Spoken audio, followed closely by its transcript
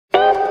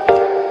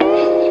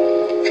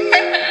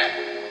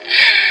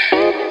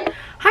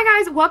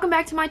welcome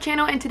back to my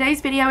channel, and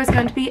today's video is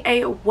going to be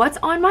a what's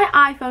on my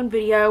iPhone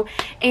video.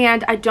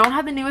 And I don't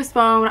have the newest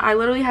phone, I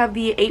literally have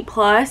the 8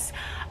 Plus.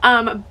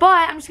 But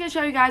I'm just gonna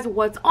show you guys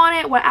what's on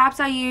it, what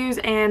apps I use,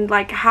 and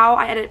like how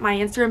I edit my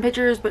Instagram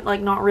pictures, but like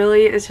not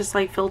really, it's just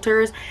like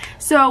filters.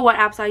 So what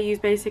apps I use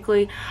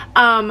basically.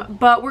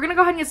 But we're gonna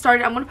go ahead and get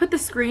started. I'm gonna put the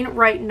screen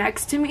right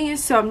next to me,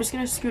 so I'm just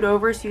gonna scoot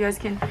over so you guys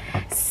can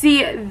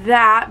see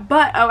that.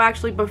 But oh,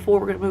 actually before,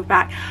 we're gonna move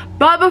back,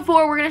 but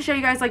before, we're gonna show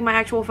you guys like my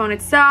actual phone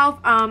itself.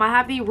 I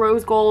have the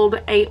rose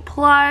gold 8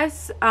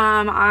 Plus.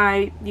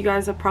 You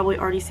guys have probably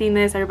already seen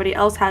this. Everybody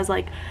else has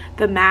like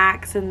the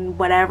Max and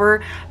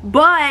whatever,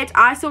 but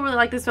I still really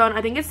like this phone.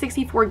 I think it's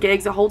 64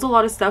 gigs. It holds a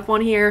lot of stuff on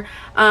here.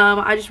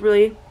 I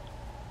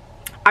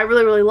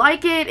really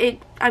like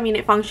it. I mean,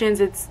 it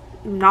functions. It's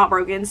not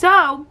broken,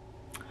 so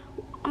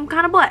I'm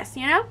kind of blessed,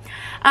 you know.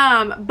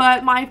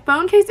 But my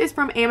phone case is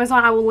from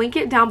Amazon. I will link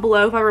it down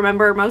below if I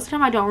remember. Most of the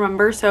time I don't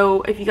remember,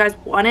 so if you guys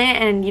want it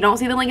and you don't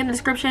see the link in the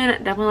description,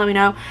 definitely let me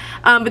know.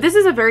 But this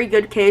is a very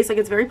good case. Like,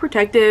 it's very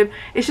protective.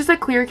 It's just a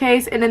clear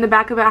case, and in the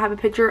back of it I have a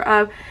picture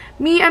of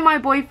me and my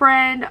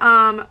boyfriend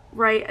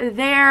right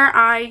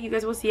there. You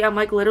guys will see I'm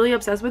like literally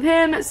obsessed with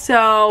him.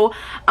 So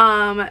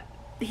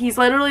he's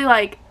literally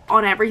like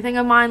on everything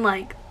of mine.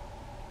 Like,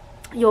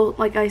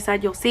 like I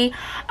said, you'll see.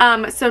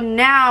 So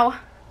now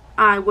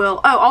I will,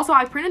 also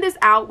I printed this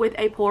out with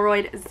a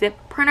Polaroid zip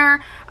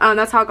printer.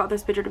 That's how I got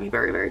this picture to be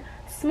very, very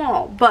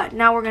small. But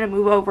now we're going to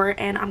move over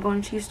and I'm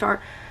going to start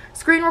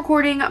screen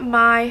recording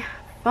my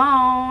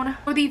phone.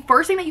 So the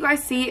first thing that you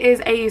guys see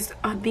is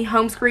the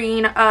home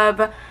screen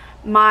of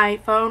my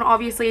phone.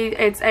 Obviously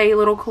it's a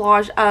little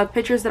collage of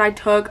pictures that I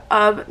took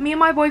of me and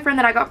my boyfriend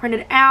that I got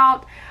printed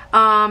out.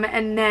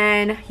 And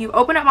then you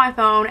open up my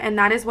phone and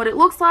that is what it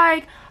looks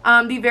like.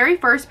 The very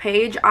first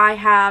page I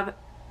have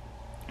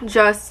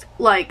just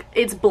like,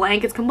 it's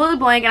blank, it's completely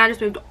blank, and I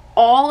just moved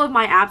all of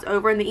my apps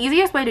over. And the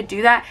easiest way to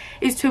do that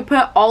is to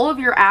put all of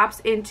your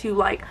apps into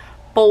like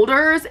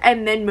folders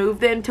and then move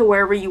them to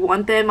wherever you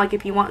want them, like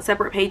if you want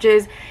separate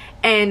pages,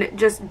 and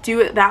just do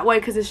it that way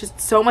because it's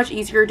just so much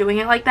easier doing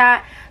it like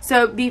that.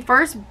 So the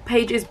first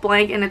page is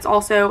blank, and it's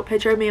also a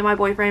picture of me and my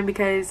boyfriend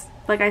because,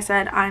 like I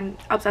said, I'm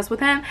obsessed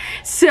with him.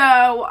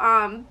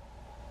 So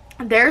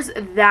there's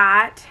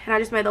that, and I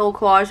just made the little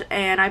collage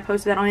and I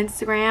posted that on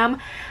Instagram.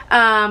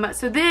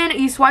 So then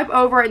you swipe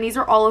over and these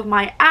are all of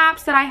my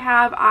apps that I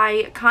have.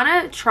 I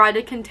kind of try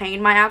to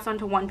contain my apps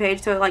onto one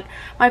page so like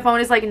my phone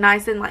is like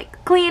nice and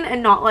like clean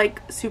and not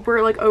like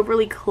super like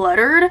overly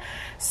cluttered.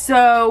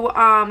 So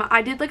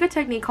I did like a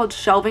technique called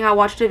shelving. I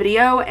watched a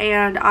video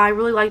and I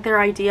really liked their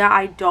idea.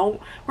 I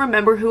don't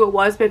remember who it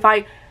was, but if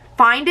I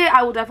find it,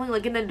 I will definitely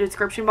link in the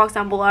description box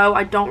down below.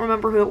 I don't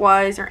remember who it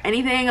was or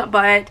anything,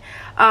 but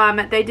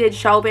they did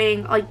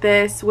shelving like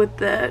this with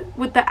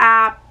the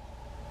app,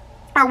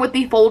 or with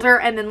the folder,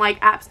 and then like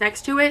apps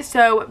next to it.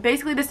 So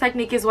basically this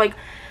technique is like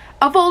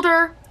a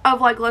folder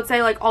of like, let's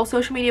say like all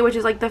social media, which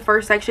is like the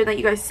first section that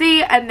you guys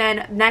see, and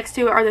then next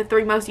to it are the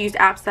 3 most used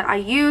apps that I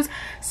use.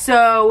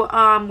 So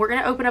we're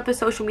gonna open up the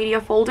social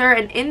media folder,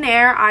 and in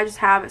there I just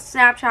have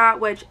Snapchat,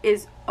 which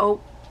is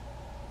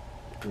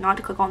not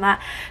to click on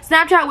that,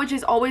 Snapchat, which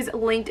is always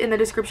linked in the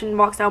description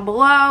box down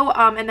below.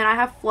 And then I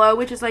have Flow,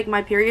 which is like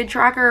my period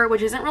tracker,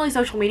 which isn't really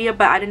social media,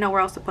 but I didn't know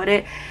where else to put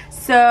it.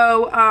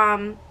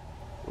 So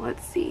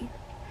let's see.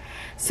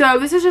 So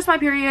this is just my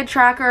period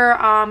tracker.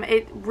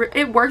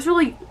 It works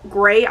really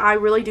great. I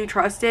really do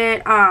trust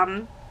it.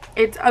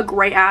 It's a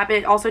great app.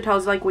 It also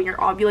tells like when you're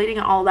ovulating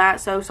and all that.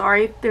 So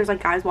sorry if there's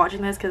like guys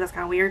watching this because that's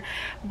kind of weird,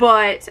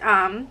 but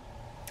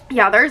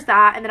yeah, there's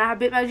that. And then I have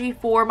Bitmoji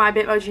for my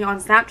Bitmoji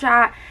on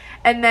Snapchat.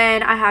 And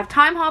then I have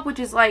Time Hop, which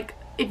is like,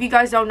 if you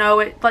guys don't know,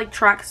 it like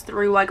tracks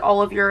through like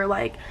all of your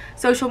like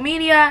social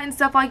media and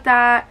stuff like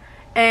that.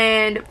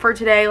 And for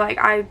today, like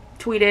I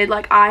tweeted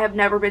like, I have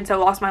never been so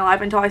lost in my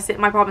life until I sit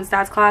in my prop and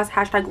stats class,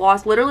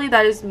 #lost. Literally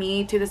that is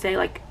me to this day,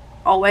 like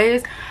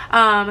always.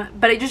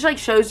 But it just like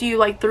shows you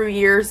like through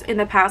years in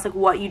the past like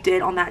what you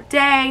did on that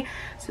day.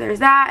 So there's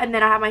that. And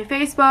then I have my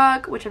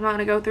Facebook, which I'm not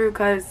gonna go through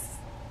because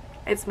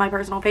it's my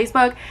personal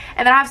Facebook.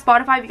 And then I have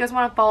Spotify. If you guys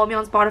want to follow me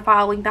on Spotify,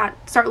 I'll link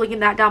that, start linking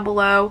that down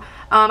below.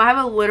 I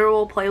have a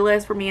literal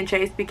playlist for me and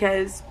Chase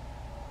because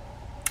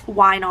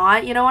why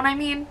not, you know what I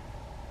mean?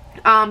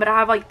 But I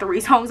have like 3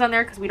 songs on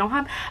there because we don't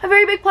have a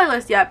very big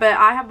playlist yet, but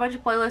I have a bunch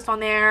of playlists on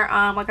there.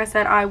 Like I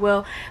said, I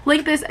will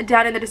link this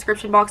down in the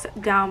description box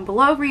down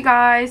below for you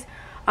guys.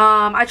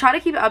 I try to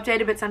keep it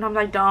updated, but sometimes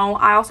I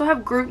don't. I also have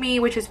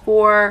GroupMe, which is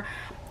for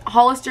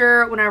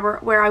Hollister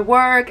where I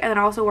work, and then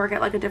I also work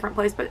at like a different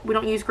place, but we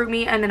don't use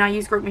GroupMe. And then I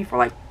use GroupMe for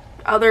like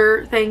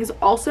other things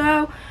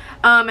also.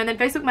 And then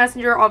Facebook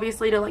Messenger,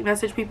 obviously, to like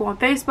message people on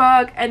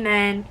Facebook. And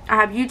then I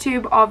have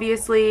YouTube,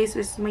 obviously, so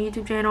this is my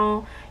YouTube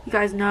channel. You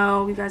guys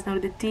know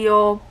the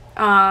deal.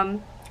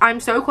 I'm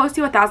so close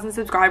to 1,000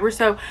 subscribers,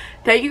 so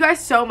thank you guys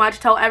so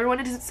much. Tell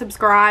everyone to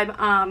subscribe.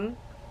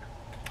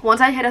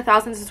 once I hit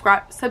 1,000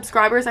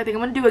 subscribers, I think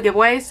I'm going to do a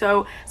giveaway.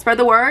 So spread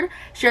the word,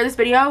 share this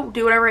video,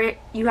 do whatever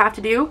you have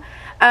to do.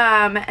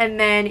 And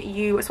then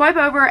you swipe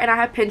over, and I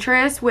have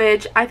Pinterest,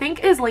 which I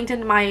think is linked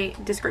in my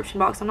description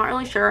box. I'm not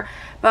really sure,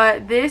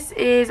 but this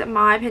is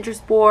my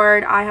Pinterest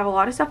board. I have a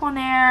lot of stuff on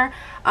there.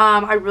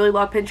 I really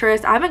love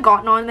Pinterest. I haven't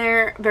gotten on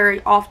there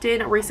very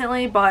often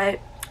recently, but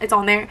it's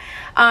on there.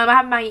 I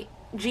have my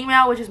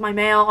Gmail, which is my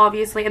mail,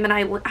 obviously, and then I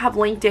have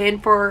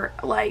LinkedIn for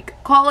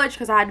like college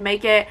because I had to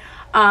make it.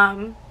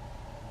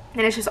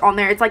 And it's just on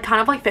there. It's like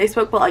kind of like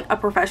Facebook, but like a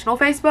professional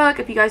Facebook,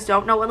 if you guys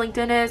don't know what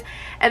LinkedIn is.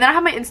 And then I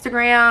have my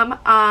Instagram,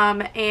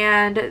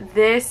 and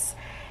this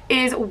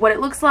is what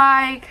it looks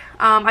like.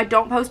 I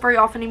don't post very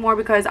often anymore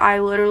because I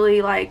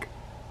literally like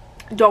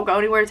don't go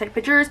anywhere to take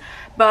pictures,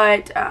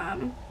 but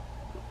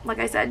like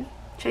I said,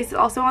 Chase is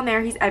also on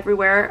there. He's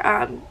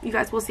everywhere. You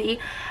guys will see.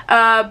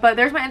 But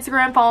there's my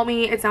Instagram. Follow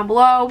me. It's down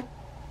below.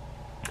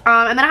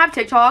 And then I have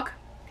TikTok.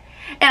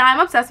 And I'm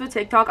obsessed with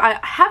TikTok. I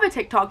have a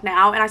TikTok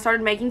now, and I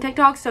started making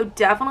TikToks, so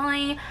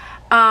definitely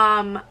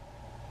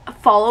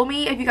follow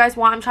me if you guys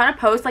want. I'm trying to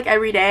post like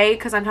every day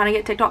because I'm trying to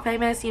get TikTok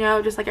famous, you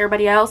know, just like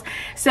everybody else.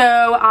 So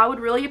I would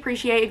really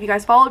appreciate if you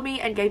guys followed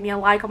me and gave me a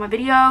like on my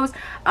videos,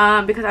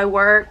 because I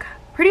work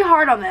pretty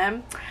hard on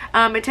them.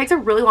 It takes a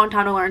really long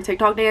time to learn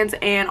TikTok dance,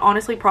 and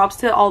honestly, props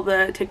to all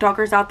the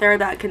TikTokers out there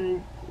that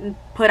can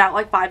put out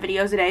like 5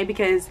 videos a day,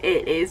 because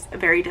it is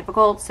very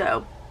difficult.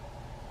 So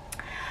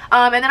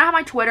and then I have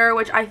my Twitter,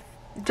 which I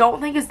don't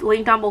think is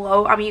linked down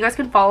below. I mean, you guys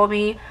can follow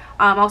me.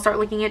 I'll start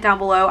linking it down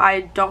below.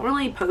 I don't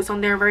really post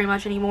on there very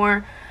much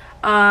anymore.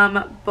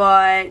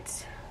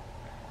 But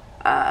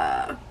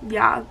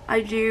yeah,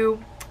 I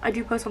do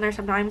post on there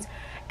sometimes.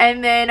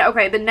 And then,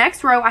 okay, the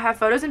next row, I have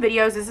photos and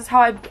videos. This is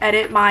how I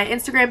edit my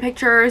Instagram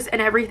pictures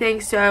and everything.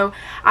 So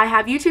I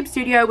have YouTube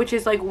Studio, which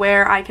is like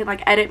where I can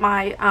like edit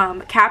my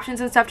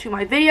captions and stuff to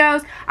my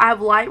videos. I have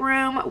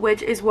Lightroom,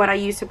 which is what I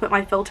use to put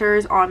my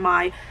filters on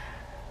my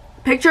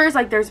pictures.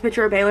 Like there's a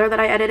picture of Baylor that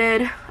I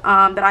edited,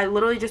 that I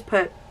literally just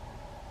put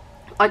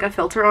like a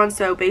filter on.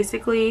 So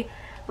basically,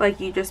 like,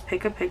 you just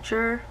pick a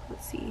picture.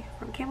 Let's see,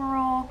 from camera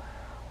roll,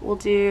 we'll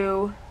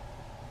do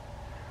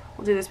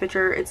this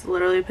picture. It's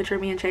literally a picture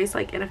of me and Chase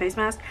like in a face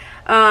mask.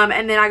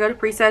 And then I go to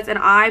presets, and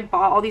I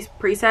bought all these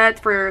presets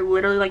for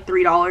literally like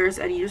 $3,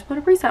 and you just put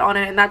a preset on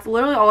it, and that's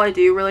literally all I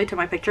do really to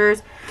my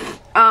pictures.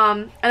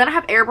 And then I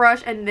have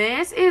Airbrush, and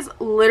this is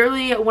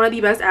literally one of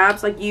the best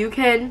apps. Like, you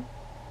can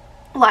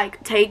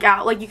like take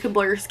out, like, you can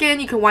blur your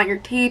skin, you can whiten your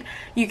teeth,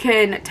 you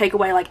can take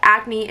away like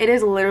acne. It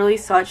is literally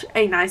such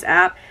a nice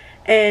app,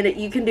 and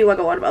you can do like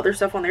a lot of other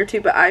stuff on there too,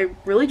 but I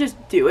really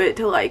just do it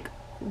to like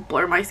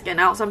blur my skin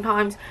out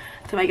sometimes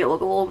to make it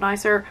look a little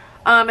nicer.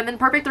 And then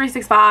Perfect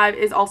 365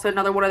 is also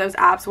another one of those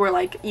apps where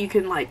like you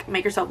can like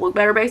make yourself look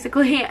better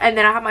basically. And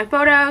then I have my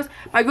photos,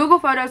 my Google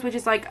Photos, which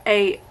is like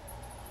a,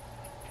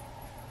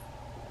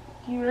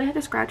 you really have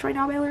to scratch right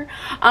now, Baylor.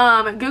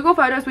 Google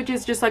Photos, which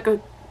is just like a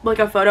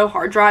photo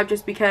hard drive,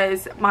 just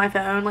because my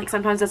phone like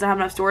sometimes doesn't have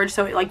enough storage,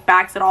 so it like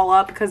backs it all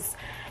up, because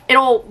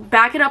it'll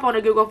back it up on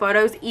a Google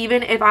Photos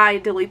even if I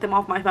delete them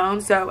off my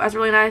phone. So that's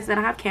really nice. Then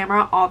I have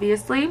Camera,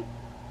 obviously.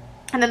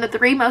 And then the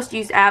 3 most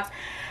used apps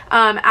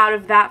out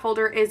of that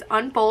folder is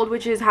Unfold,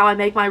 which is how I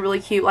make my really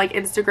cute like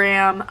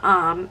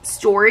Instagram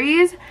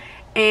stories.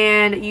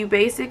 And you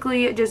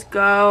basically just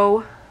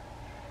go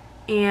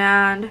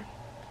and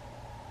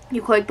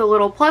you click the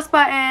little plus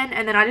button,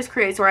 and then I just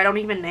create, so I don't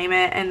even name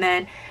it, and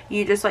then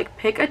you just like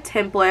pick a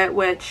template,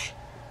 which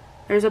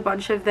there's a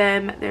bunch of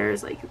them.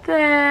 There's like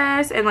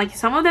this, and like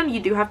some of them you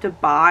do have to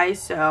buy,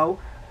 so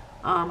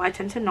I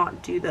tend to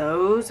not do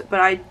those.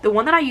 But the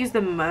one that I use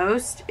the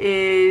most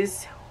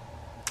is,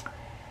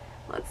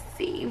 let's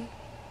see,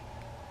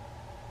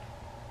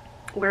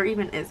 where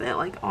even is it,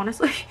 like,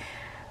 honestly,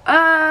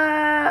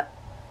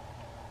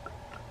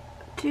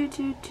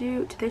 did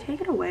they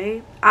take it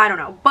away? I don't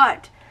know,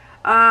 but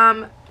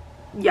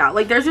yeah,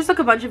 like there's just like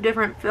a bunch of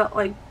different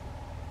like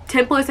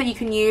templates that you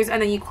can use,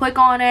 and then you click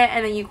on it,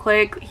 and then you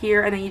click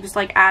here, and then you just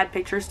like add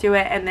pictures to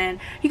it, and then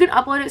you can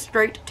upload it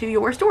straight to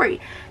your story.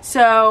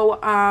 So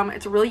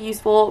it's really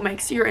useful. It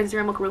makes your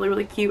Instagram look really,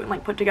 really cute and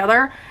like put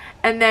together.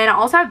 And then I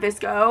also have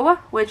Visco,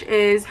 which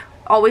is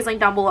always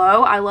linked down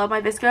below. I love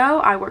my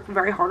Visco. I work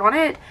very hard on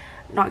it.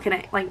 Not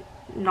gonna like,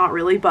 not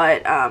really,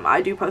 but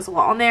I do post a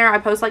lot on there. I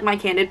post like my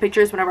candid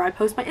pictures whenever I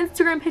post my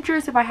Instagram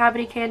pictures, if I have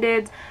any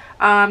candids.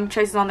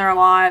 Chase is on there a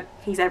lot.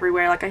 He's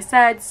everywhere, like I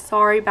said.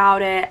 Sorry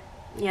about it.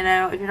 You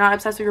know, if you're not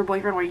obsessed with your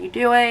boyfriend, what are you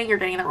doing? You're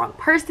dating the wrong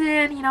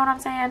person, you know what I'm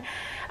saying?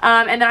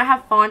 And then I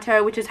have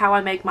Fonto, which is how I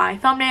make my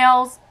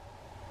thumbnails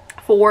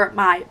for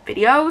my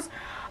videos.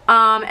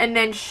 And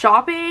then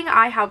shopping,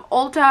 I have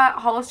Ulta,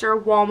 Hollister,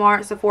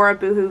 Walmart, Sephora,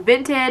 Boohoo,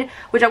 Vinted,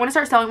 which I want to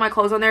start selling my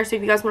clothes on there. So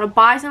if you guys want to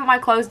buy some of my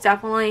clothes,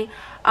 definitely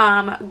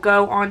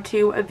go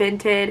onto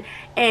Vinted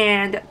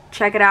and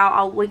check it out.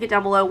 I'll link it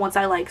down below once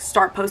I like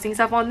start posting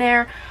stuff on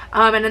there.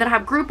 And then I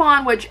have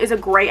Groupon, which is a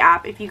great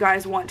app if you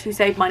guys want to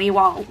save money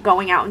while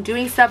going out and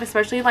doing stuff,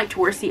 especially in like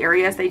touristy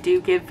areas. They do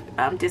give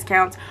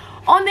discounts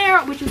on there,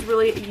 which is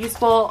really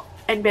useful.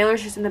 and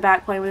Baylor's just in the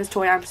back playing with his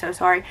toy. I'm so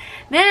sorry.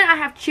 Then I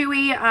have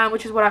Chewy,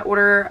 which is what I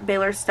order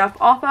Baylor's stuff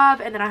off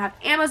of. And then I have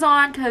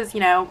Amazon because, you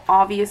know,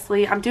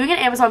 obviously I'm doing an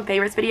Amazon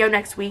favorites video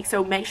next week,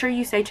 so make sure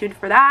you stay tuned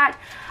for that.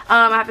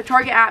 I have the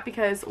Target app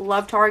because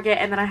love Target,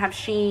 and then I have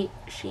Sheen,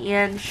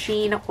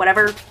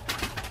 whatever,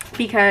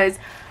 because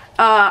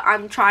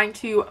I'm trying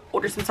to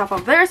order some stuff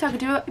over there so I can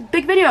do a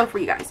big video for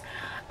you guys.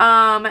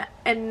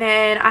 And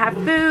then I have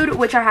food,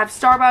 which I have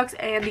Starbucks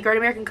and the Great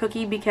American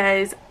Cookie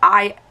because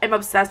I am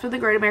obsessed with the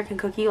Great American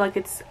Cookie. Like,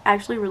 it's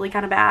actually really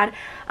kind of bad.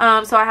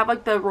 So I have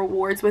like the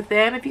rewards with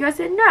them, if you guys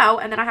didn't know.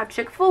 And then I have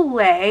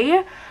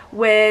Chick-fil-A,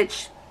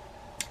 which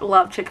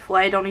love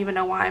Chick-fil-A. Don't even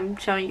know why I'm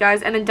showing you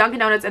guys. And then Dunkin'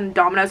 Donuts and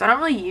Domino's. I don't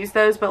really use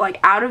those, but like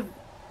out of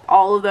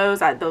all of those,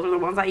 those are the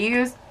ones I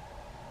use.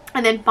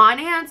 And then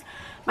finance.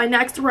 My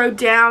next row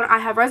down, I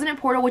have Resident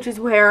Portal, which is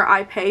where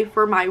I pay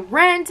for my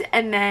rent.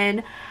 And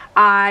then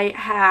I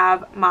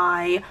have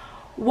my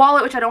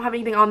wallet, which I don't have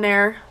anything on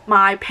there.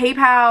 My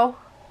PayPal,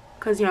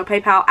 because, you know,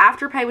 PayPal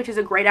Afterpay, which is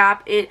a great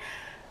app.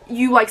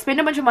 You like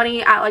spend a bunch of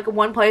money at like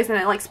one place and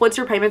it like splits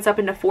your payments up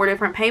into 4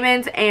 different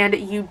payments, and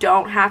you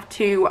don't have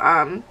to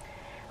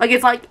like,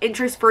 it's like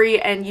interest free,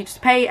 and you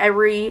just pay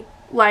every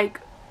like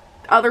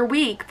other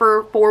week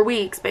for 4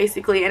 weeks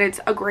basically, and it's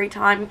a great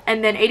time.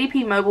 And then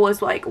ADP Mobile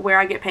is like where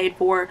I get paid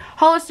for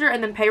Hollister,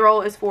 and then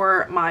payroll is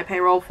for my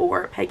payroll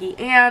for Peggy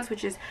Ann's,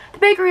 which is the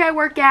bakery I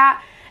work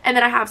at. And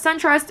then I have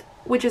SunTrust,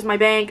 which is my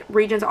bank.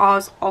 Regions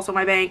also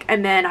my bank.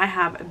 And then I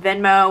have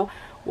Venmo,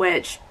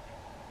 which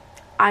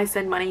I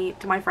send money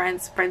to my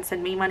friends. Friends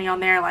send me money on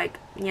there. Like,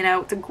 you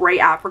know, it's a great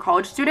app for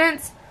college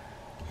students.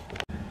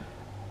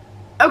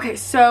 Okay,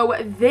 so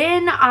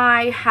then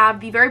I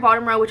have the very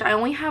bottom row, which I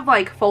only have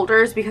like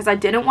folders because I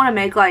didn't want to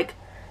make like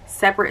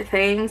separate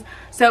things.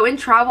 So in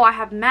travel, I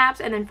have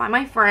maps, and then Find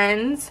My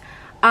Friends,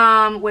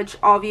 which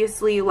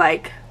obviously,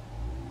 like,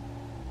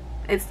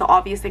 it's the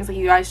obvious things, like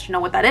you guys should know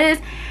what that is.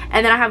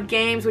 And then I have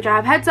games, which I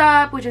have Heads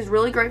Up, which is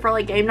really great for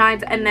like game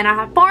nights. And then I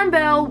have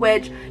Farmville,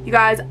 which, you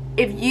guys,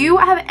 if you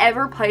have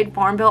ever played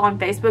Farmville on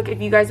Facebook,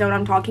 if you guys know what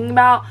I'm talking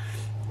about,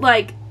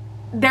 like,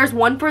 there's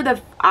one for the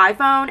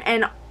iPhone,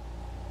 and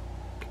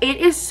it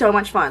is so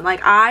much fun.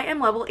 Like, I am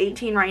level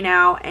 18 right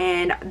now,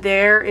 and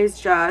there is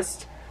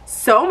just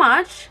so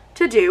much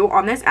to do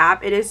on this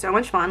app. It is so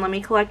much fun. Let me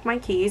collect my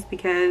keys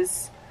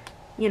because,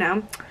 you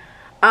know.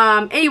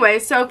 Anyway,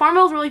 so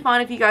Farmville is really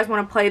fun if you guys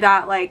want to play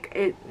that.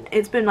 Like,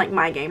 it's been like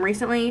my game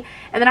recently.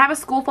 And then I have a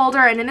school folder,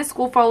 and in this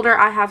school folder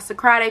I have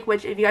Socratic,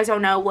 which, if you guys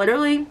don't know,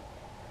 literally,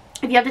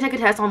 if you have to take a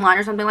test online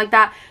or something like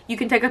that, you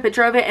can take a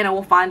picture of it and it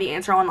will find the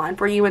answer online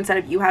for you instead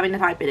of you having to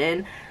type it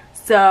in.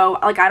 So,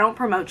 like, I don't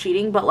promote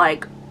cheating, but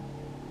like,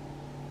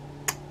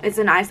 it's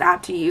a nice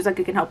app to use. Like,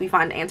 it can help you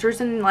find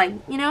answers, and like,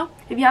 you know,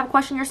 if you have a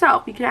question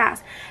yourself, you can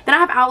ask. Then I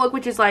have Outlook,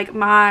 which is like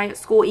my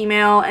school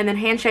email, and then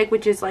Handshake,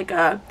 which is like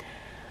a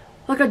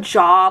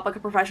job, like a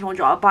professional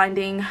job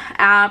finding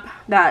app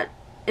that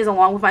is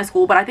along with my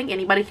school, but I think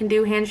anybody can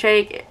do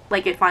Handshake.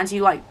 Like, it finds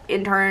you like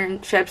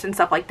internships and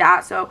stuff like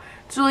that, so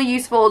it's really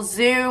useful.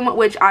 Zoom,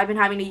 which I've been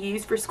having to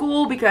use for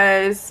school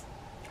because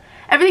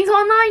everything's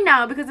online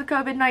now because of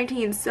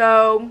COVID-19,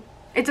 so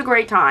it's a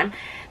great time.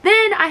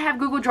 Then I have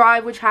Google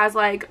Drive, which has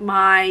like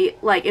my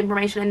like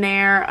information in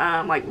there,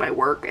 like my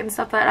work and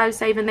stuff that I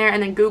save in there,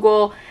 and then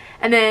Google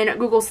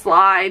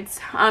Slides,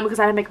 because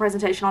I had to make a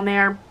presentation on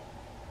there.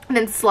 And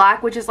then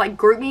Slack, which is like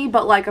GroupMe,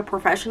 but like a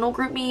professional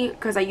GroupMe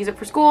because I use it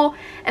for school.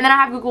 And then I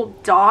have Google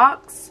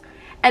Docs.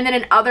 And then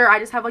in other, I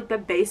just have like the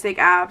basic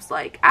apps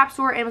like App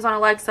Store, Amazon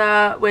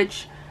Alexa,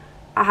 which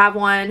I have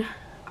one.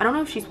 I don't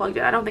know if she's plugged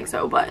in. I don't think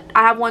so, but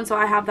I have one, so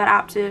I have that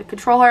app to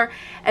control her.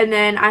 And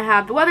then I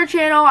have the Weather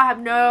Channel. I have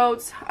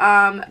Notes,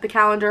 the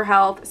Calendar,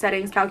 Health,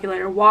 Settings,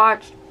 Calculator,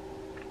 Watch.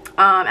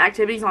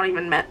 Activities not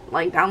even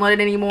like downloaded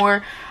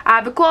anymore. I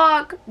have the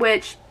clock,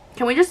 which,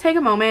 can we just take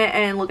a moment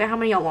and look at how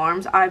many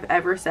alarms I've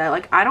ever set?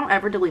 Like, I don't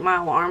ever delete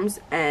my alarms,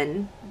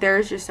 and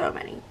there's just so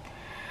many.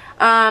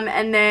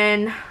 And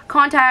then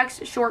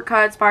contacts,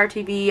 shortcuts, Fire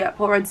TV,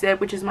 Polaroid Zip,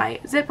 which is my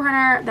zip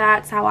printer.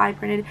 That's how I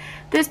printed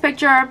this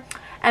picture.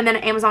 And then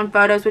Amazon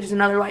Photos, which is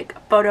another like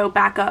photo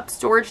backup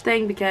storage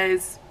thing,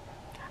 because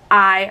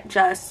I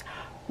just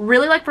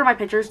really like for my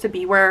pictures to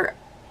be where,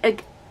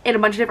 like, in a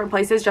bunch of different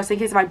places, just in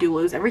case if I do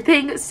lose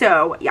everything.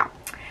 So yeah.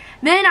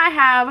 Then I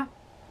have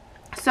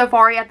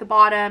Safari at the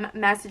bottom,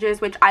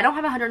 messages, which I don't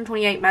have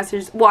 128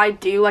 messages. Well, I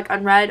do, like,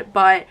 unread,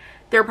 but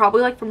they're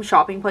probably like from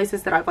shopping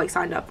places that I've like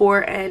signed up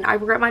for, and I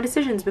regret my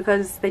decisions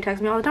because they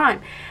text me all the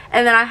time.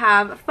 And then I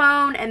have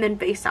phone, and then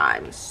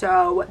FaceTime.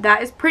 So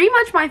that is pretty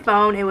much my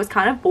phone. It was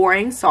kind of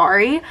boring,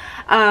 sorry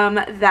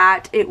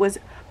that it was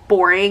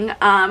boring.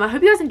 I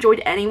hope you guys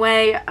enjoyed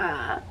anyway.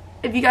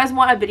 If you guys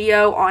want a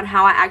video on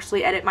how I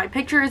actually edit my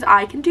pictures,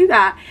 I can do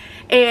that.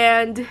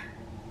 And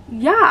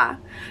yeah,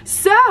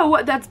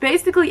 so that's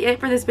basically it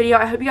for this video.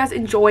 I hope you guys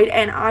enjoyed,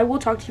 and I will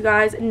talk to you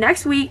guys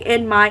next week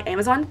in my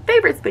Amazon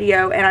favorites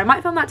video, and I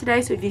might film that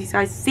today, so if you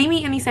guys see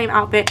me in the same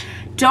outfit,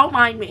 don't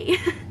mind me.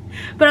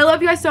 But I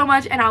love you guys so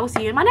much, and I will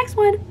see you in my next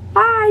one.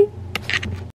 Bye.